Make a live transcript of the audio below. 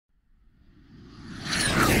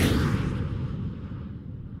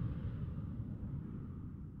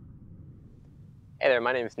Hey there,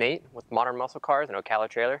 my name is Nate with Modern Muscle Cars and Ocala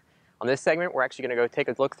Trailer. On this segment, we're actually going to go take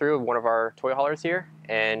a look through one of our toy haulers here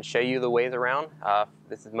and show you the ways around.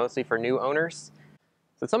 This is mostly for new owners.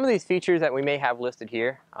 So some of these features that we may have listed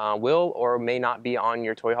here will or may not be on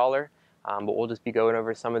your toy hauler, but we'll just be going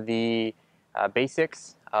over some of the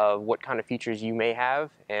basics of what kind of features you may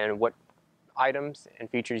have and what items and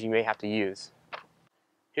features you may have to use.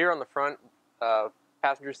 Here on the front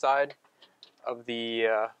passenger side of the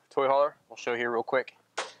toy hauler, we'll show here real quick.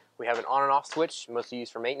 We have an on and off switch, mostly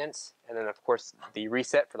used for maintenance, and then of course the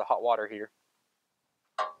reset for the hot water heater.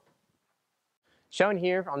 Shown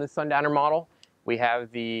here on this Sundowner model, we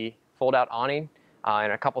have the fold out awning.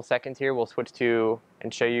 In a couple seconds here we'll switch to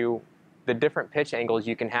and show you the different pitch angles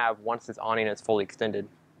you can have once this awning is fully extended.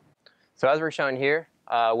 So as we're showing here,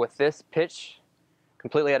 with this pitch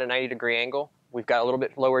completely at a 90-degree angle, we've got a little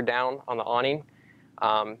bit lower down on the awning.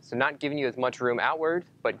 So not giving you as much room outward,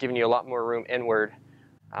 but giving you a lot more room inward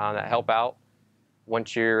that help out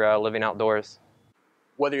once you're living outdoors.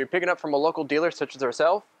 Whether you're picking up from a local dealer such as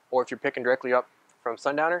ourselves, or if you're picking directly up from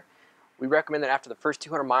Sundowner, we recommend that after the first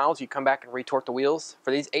 200 miles you come back and retorque the wheels. For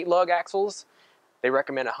these 8-lug axles, they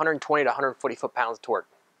recommend 120 to 140 foot-pounds of torque.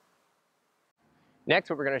 Next,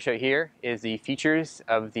 what we're going to show here is the features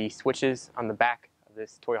of the switches on the back of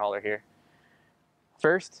this toy hauler here.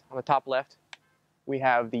 First, on the top left, we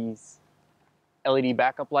have these LED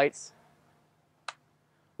backup lights.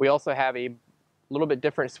 We also have a little bit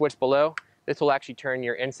different switch below. This will actually turn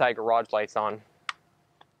your inside garage lights on.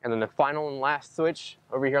 And then the final and last switch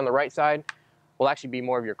over here on the right side will actually be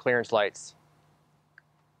more of your clearance lights.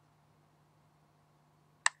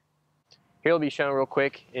 Here will be shown real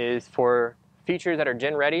quick is for features that are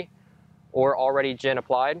gen ready or already gen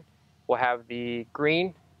applied. We'll have the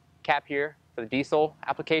green cap here for the diesel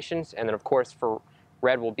applications, and then of course for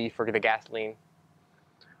red will be for the gasoline.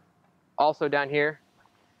 Also down here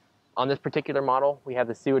on this particular model we have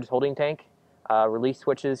the sewage holding tank release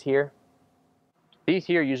switches here. These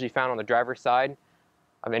here are usually found on the driver's side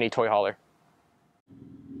of any toy hauler.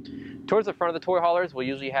 Towards the front of the toy haulers we'll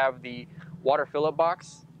usually have the water fill-up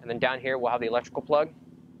box, and then down here we'll have the electrical plug.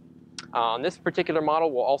 On this particular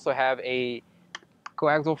model we'll also have a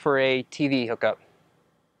coaxial for a TV hookup.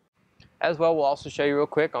 As well, we'll also show you real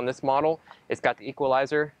quick on this model, it's got the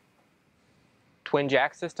equalizer twin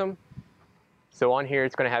jack system. So on here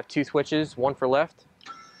it's going to have 2 switches, one for left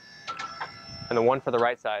and then one for the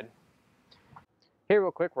right side. Here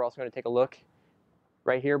real quick, we're also going to take a look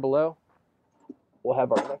right here below. We'll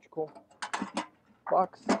have our electrical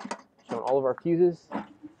box showing all of our fuses,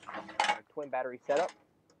 our twin battery setup.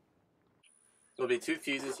 There'll be 2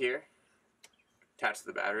 fuses here attached to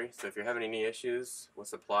the battery, so if you're having any issues with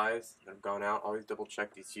supplies that have gone out, always double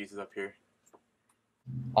check these fuses up here.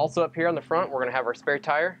 Also up here on the front we're going to have our spare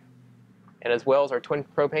tire, and as well as our twin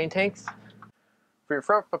propane tanks. For your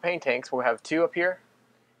front propane tanks we'll have 2 up here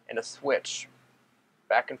and a switch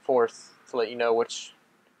back and forth to let you know which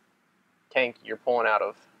tank you're pulling out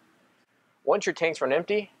of. Once your tanks run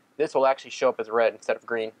empty, this will actually show up as red instead of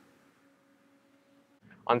green.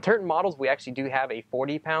 On certain models we actually do have a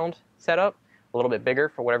 40-pound setup, a little bit bigger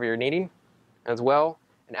for whatever you're needing, as well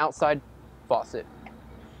an outside faucet.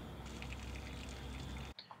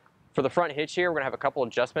 For the front hitch here we're going to have a couple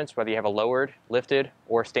adjustments, whether you have a lowered, lifted,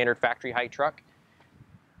 or standard factory height truck.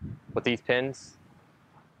 With these pins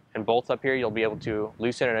and bolts up here you'll be able to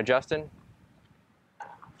loosen and adjust in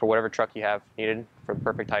for whatever truck you have needed for the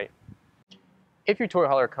perfect height. If your toy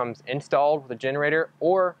hauler comes installed with a generator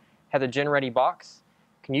or has a gen ready box,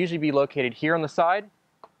 it can usually be located here on the side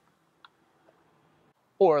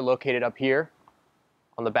or located up here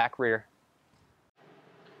on the back rear.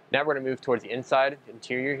 Now we're going to move towards the inside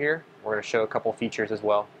interior here. We're going to show a couple features as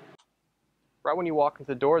well. Right when you walk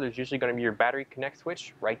into the door there's usually going to be your battery connect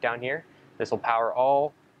switch right down here. This will power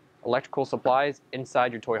all electrical supplies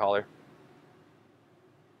inside your toy hauler.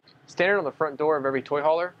 Standard on the front door of every toy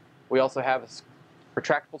hauler, we also have a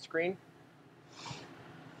retractable screen.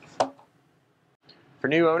 For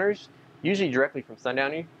new owners, usually directly from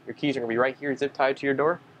Sundowner, your keys are going to be right here zip tied to your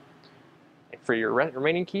door. And for your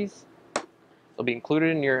remaining keys, they'll be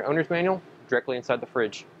included in your owner's manual directly inside the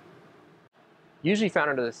fridge. Usually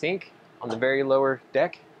found under the sink on the very lower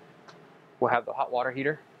deck, we'll have the hot water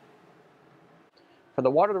heater. For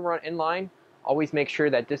the water to run in line, always make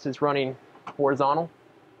sure that this is running horizontal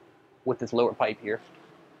with this lower pipe here.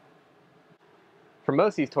 For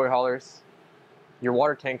most of these toy haulers, your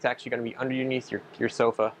water tank's actually going to be underneath your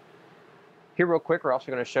sofa. Here real quick we're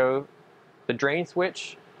also going to show the drain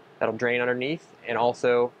switch that'll drain underneath, and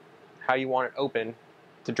also how you want it open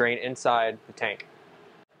to drain inside the tank.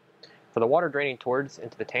 For the water draining towards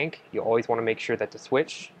into the tank, you always want to make sure that the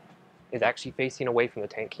switch is actually facing away from the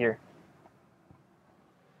tank here.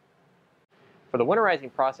 For the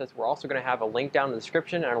winterizing process, we're also going to have a link down in the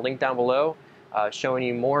description and a link down below showing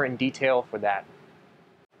you more in detail for that.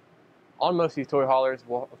 On most of these toy haulers,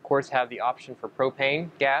 we'll of course have the option for propane,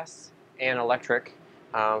 gas, and electric.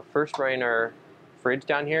 First running our fridge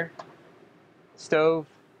down here, stove,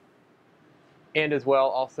 and as well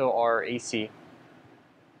also our AC.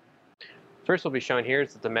 First we'll be showing here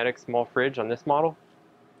is the Dometic small fridge on this model.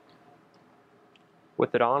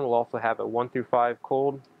 With it on, we'll also have a 1 through 5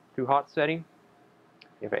 cold through hot setting.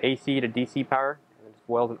 You have an AC to DC power, as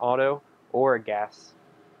well as an auto or a gas.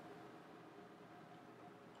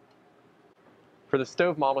 For the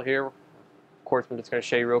stove model here, of course I'm just going to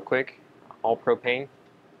show you real quick, all propane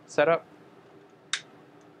setup.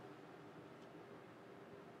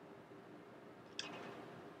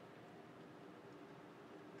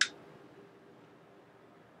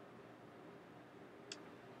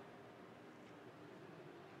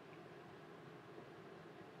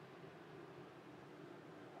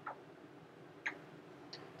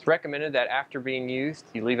 It's recommended that after being used,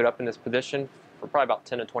 you leave it up in this position for probably about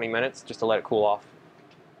 10 to 20 minutes just to let it cool off.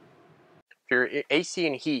 For your AC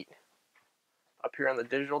and heat, up here on the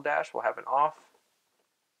digital dash, we'll have an off,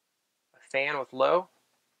 a fan with low,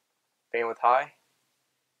 fan with high,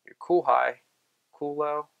 your cool high, cool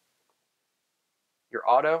low, your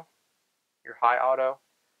auto, your high auto,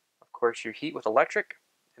 of course your heat with electric,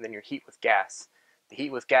 and then your heat with gas. The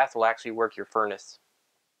heat with gas will actually work your furnace.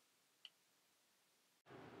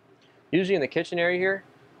 Usually in the kitchen area here,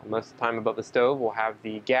 most of the time above the stove, we'll have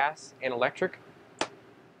the gas and electric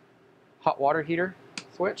hot water heater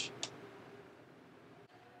switch.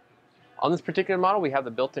 On this particular model, we have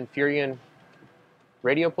the built-in Furion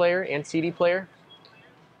radio player and CD player.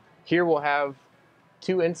 Here we'll have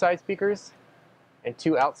 2 inside speakers and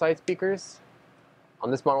 2 outside speakers.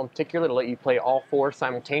 On this model in particular, to let you play all 4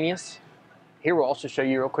 simultaneous. Here we'll also show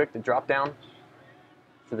you real quick the drop down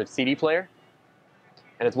for the CD player.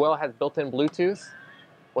 And as well has built-in Bluetooth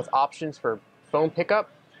with options for phone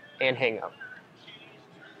pickup and hang up.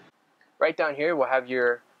 Right down here we'll have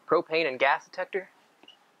your propane and gas detector,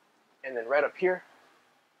 and then right up here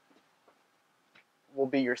will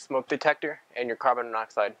be your smoke detector and your carbon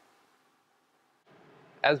monoxide.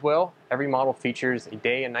 As well, every model features a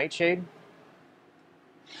day and night shade,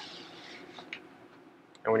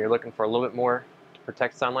 and when you're looking for a little bit more to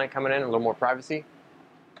protect sunlight coming in, a little more privacy,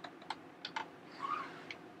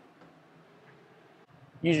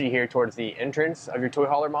 usually here towards the entrance of your toy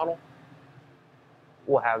hauler model,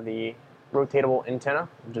 we'll have the rotatable antenna.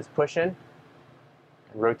 We'll just push in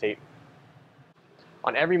and rotate.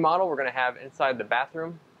 On every model, we're going to have inside the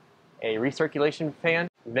bathroom a recirculation fan,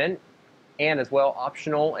 vent, and as well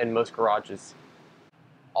optional in most garages.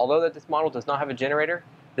 Although that this model does not have a generator,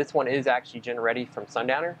 this one is actually gen ready from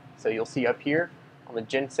Sundowner. So you'll see up here on the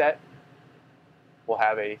gen set, we'll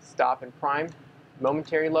have a stop and prime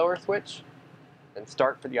momentary lower switch, and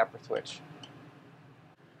start for the upper switch.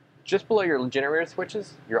 Just below your generator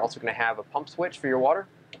switches, you're also going to have a pump switch for your water,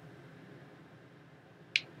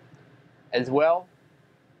 as well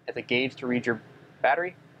as a gauge to read your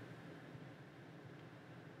battery,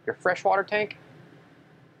 your freshwater tank,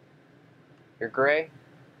 your gray,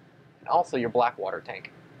 and also your black water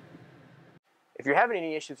tank. If you're having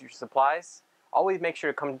any issues with your supplies, always make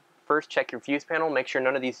sure to come first check your fuse panel, make sure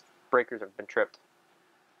none of these breakers have been tripped.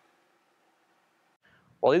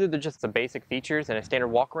 While these are just the basic features and a standard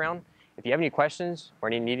walk around, if you have any questions or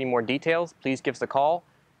need any more details, please give us a call,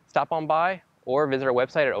 stop on by, or visit our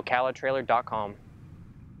website at ocalatrailer.com.